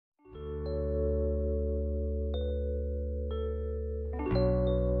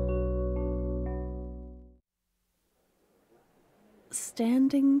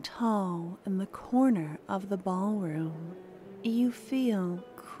Standing tall in the corner of the ballroom, you feel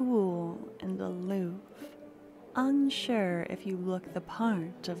cool and aloof, unsure if you look the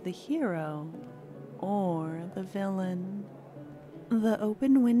part of the hero or the villain. The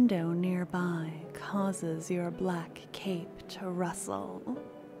open window nearby causes your black cape to rustle,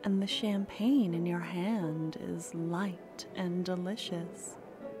 and the champagne in your hand is light and delicious,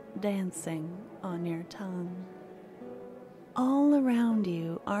 dancing on your tongue. All around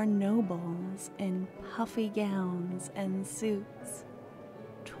you are nobles in puffy gowns and suits,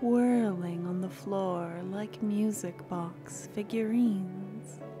 twirling on the floor like music box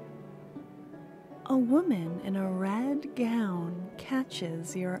figurines. A woman in a red gown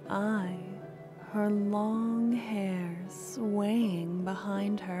catches your eye, her long hair swaying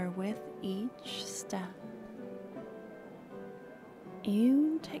behind her with each step.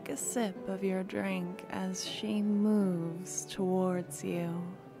 You take a sip of your drink as she moves towards you,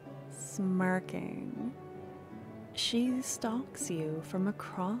 smirking. She stalks you from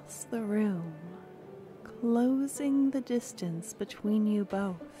across the room, closing the distance between you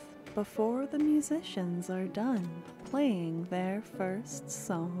both before the musicians are done playing their first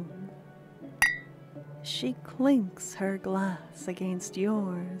song. She clinks her glass against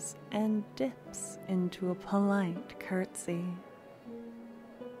yours and dips into a polite curtsy.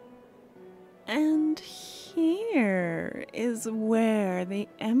 And here is where the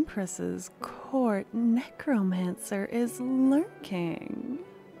Empress's court necromancer is lurking.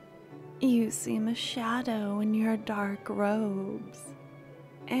 You seem a shadow in your dark robes.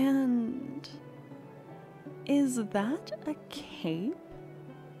 And is that a cape?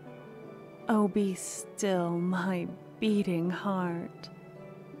 Oh, be still, my beating heart.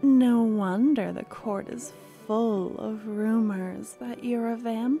 No wonder the court is full of rumors that you're a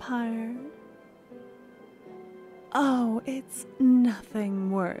vampire. Oh, it's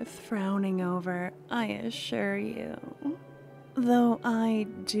nothing worth frowning over, I assure you. Though I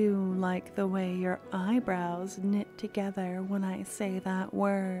do like the way your eyebrows knit together when I say that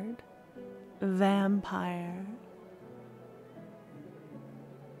word. Vampire.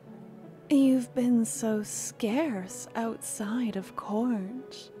 You've been so scarce outside of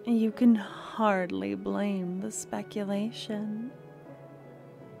court, you can hardly blame the speculation.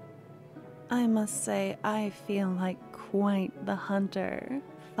 I must say I feel like quite the hunter,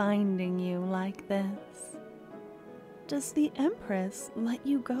 finding you like this. Does the Empress let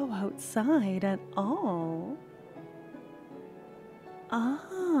you go outside at all?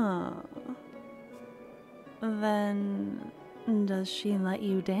 Ah. Then, does she let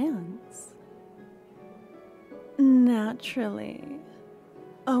you dance? Naturally.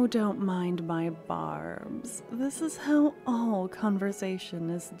 Oh, don't mind my barbs. This is how all conversation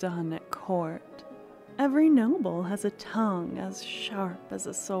is done at court. Every noble has a tongue as sharp as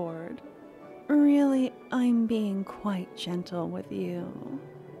a sword. Really, I'm being quite gentle with you.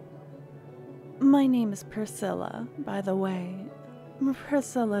 My name is Priscilla, by the way.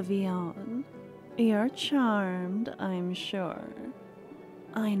 Priscilla Vion. You're charmed, I'm sure.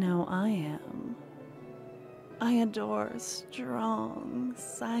 I know I am. I adore strong,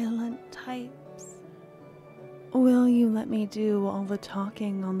 silent types. Will you let me do all the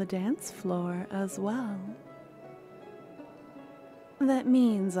talking on the dance floor as well? That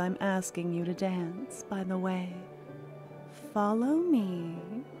means I'm asking you to dance, by the way. Follow me.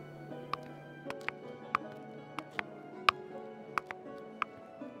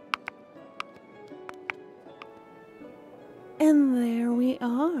 And there we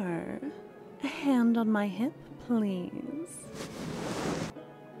are. A hand on my hip, please.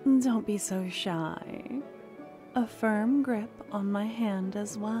 Don't be so shy. A firm grip on my hand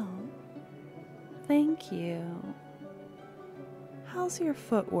as well. Thank you. How's your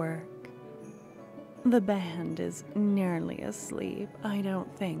footwork? The band is nearly asleep. I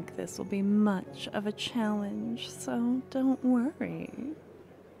don't think this will be much of a challenge, so don't worry.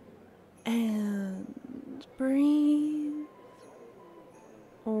 And breathe.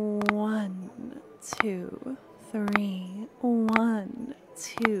 1, 2, 3. 1,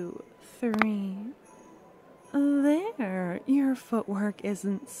 2, 3. There, your footwork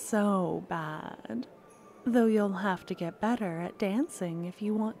isn't so bad. Though you'll have to get better at dancing if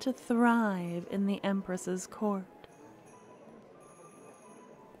you want to thrive in the Empress's court.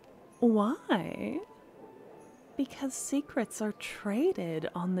 Why? Because secrets are traded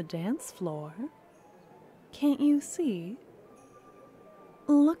on the dance floor. Can't you see?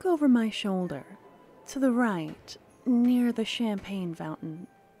 Look over my shoulder, to the right, near the champagne fountain.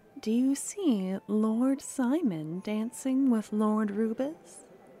 Do you see Lord Simon dancing with Lord Rubus?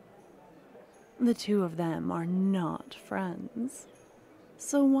 The two of them are not friends.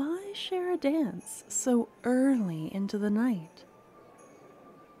 So why share a dance so early into the night?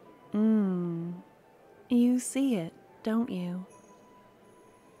 You see it, don't you?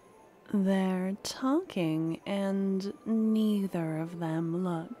 They're talking and neither of them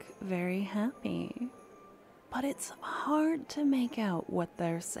look very happy. But it's hard to make out what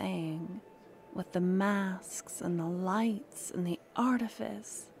they're saying, with the masks and the lights and the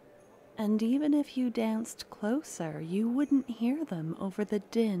artifice. And even if you danced closer, you wouldn't hear them over the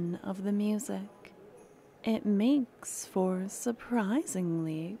din of the music. It makes for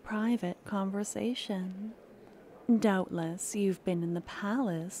surprisingly private conversation. Doubtless you've been in the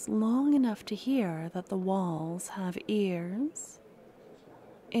palace long enough to hear that the walls have ears.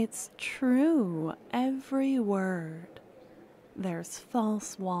 It's true, every word. There's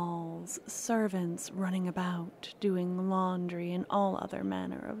false walls, servants running about, doing laundry and all other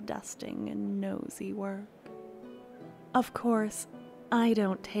manner of dusting and nosy work. Of course, I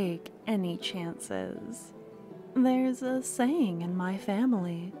don't take any chances. There's a saying in my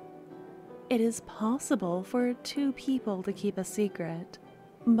family. It is possible for two people to keep a secret,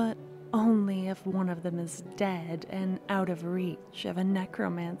 but only if one of them is dead and out of reach of a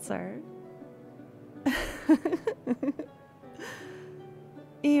necromancer.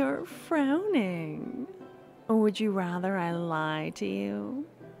 You're frowning. Would you rather I lie to you?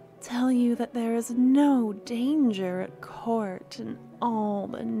 Tell you that there is no danger at court and all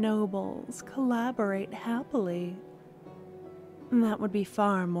the nobles collaborate happily? That would be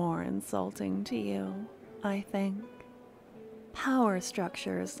far more insulting to you, I think. Power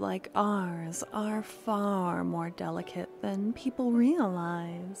structures like ours are far more delicate than people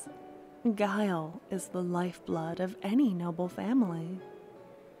realize. Guile is the lifeblood of any noble family.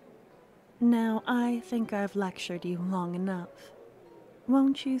 Now, I think I've lectured you long enough.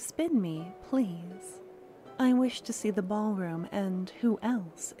 Won't you spin me, please? I wish to see the ballroom and who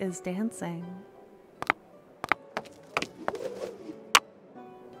else is dancing.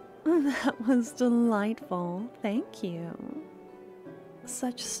 That was delightful, thank you.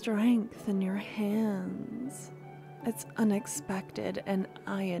 Such strength in your hands. It's unexpected and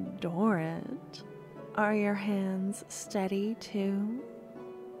I adore it. Are your hands steady too?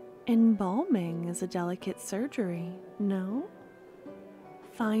 Embalming is a delicate surgery, no?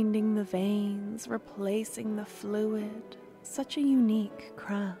 Finding the veins, replacing the fluid, such a unique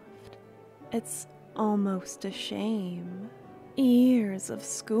craft. It's almost a shame. Years of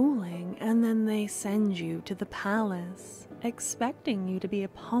schooling, and then they send you to the palace, expecting you to be a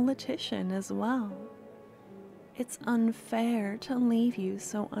politician as well. It's unfair to leave you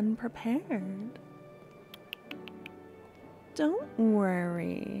so unprepared. Don't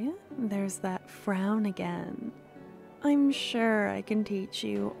worry, there's that frown again. I'm sure I can teach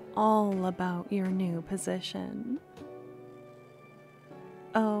you all about your new position.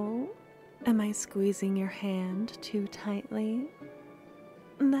 Oh, am I squeezing your hand too tightly?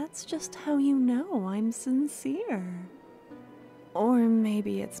 That's just how you know I'm sincere. Or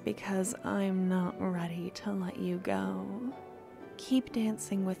maybe it's because I'm not ready to let you go. Keep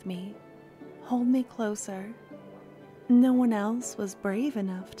dancing with me. Hold me closer. No one else was brave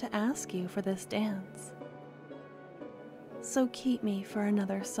enough to ask you for this dance. So keep me for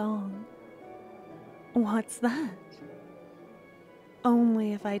another song. What's that?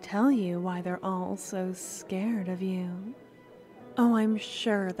 Only if I tell you why they're all so scared of you. Oh, I'm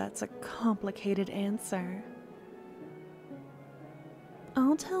sure that's a complicated answer.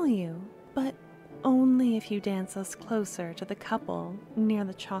 I'll tell you, but only if you dance us closer to the couple near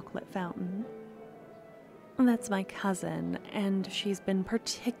the chocolate fountain. That's my cousin, and she's been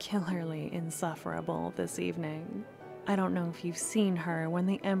particularly insufferable this evening. I don't know if you've seen her when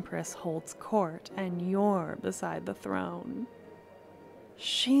the Empress holds court and you're beside the throne.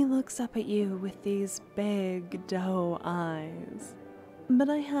 She looks up at you with these big doe eyes. But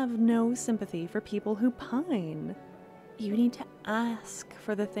I have no sympathy for people who pine. You need to ask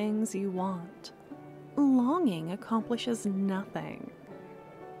for the things you want. Longing accomplishes nothing.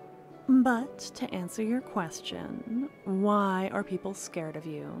 But to answer your question, why are people scared of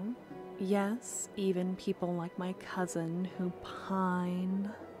you? Yes, even people like my cousin who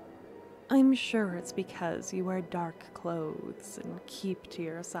pine. I'm sure it's because you wear dark clothes and keep to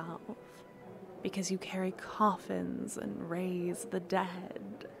yourself. Because you carry coffins and raise the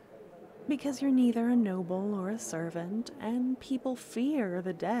dead. Because you're neither a noble or a servant, and people fear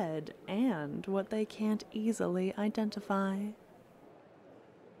the dead and what they can't easily identify.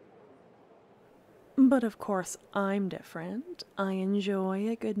 But of course, I'm different. I enjoy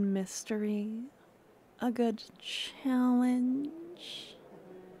a good mystery, a good challenge.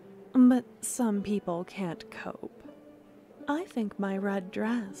 But some people can't cope. I think my red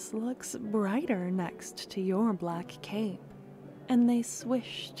dress looks brighter next to your black cape, and they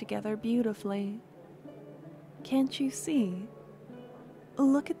swish together beautifully. Can't you see?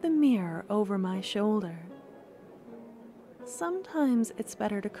 Look at the mirror over my shoulder. Sometimes it's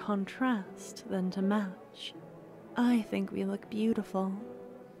better to contrast than to match. I think we look beautiful,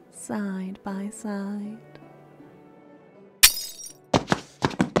 side by side.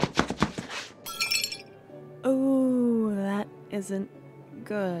 Oh, that isn't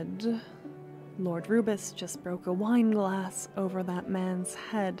good. Lord Rubus just broke a wine glass over that man's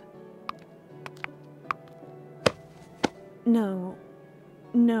head. No,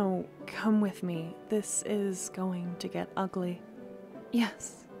 come with me. This is going to get ugly.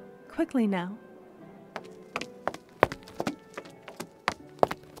 Yes, quickly now.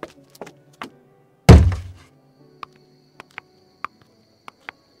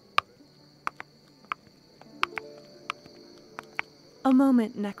 A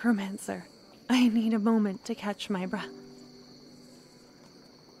moment, Necromancer. I need a moment to catch my breath.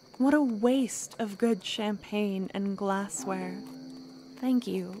 What a waste of good champagne and glassware. Thank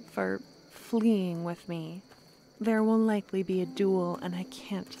you for fleeing with me. There will likely be a duel and I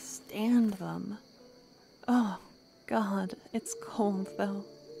can't stand them. Oh, God, it's cold though,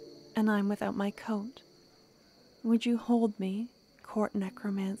 and I'm without my coat. Would you hold me, Court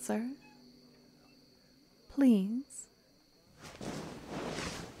Necromancer? Please?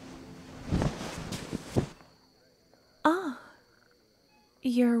 Ah,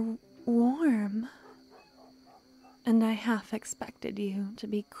 you're warm. And I half expected you to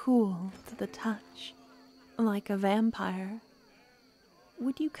be cool to the touch, like a vampire.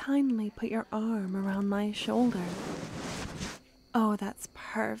 Would you kindly put your arm around my shoulder? Oh, that's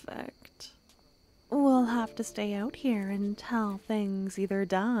perfect. We'll have to stay out here until things either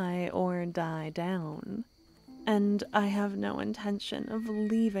die or die down. And I have no intention of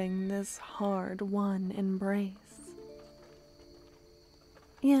leaving this hard-won embrace.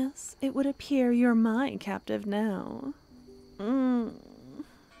 Yes, it would appear you're my captive now.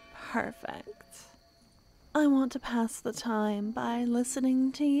 Perfect. I want to pass the time by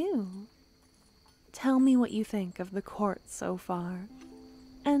listening to you. Tell me what you think of the court so far,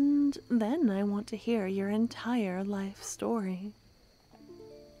 and then I want to hear your entire life story.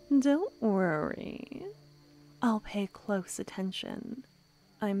 Don't worry. I'll pay close attention.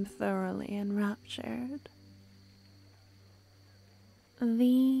 I'm thoroughly enraptured.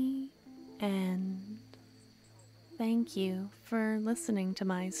 The end. Thank you for listening to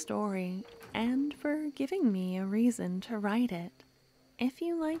my story and for giving me a reason to write it. If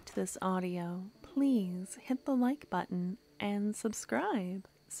you liked this audio, please hit the like button and subscribe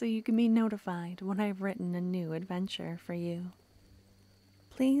so you can be notified when I've written a new adventure for you.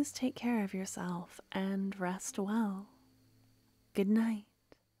 Please take care of yourself and rest well. Good night.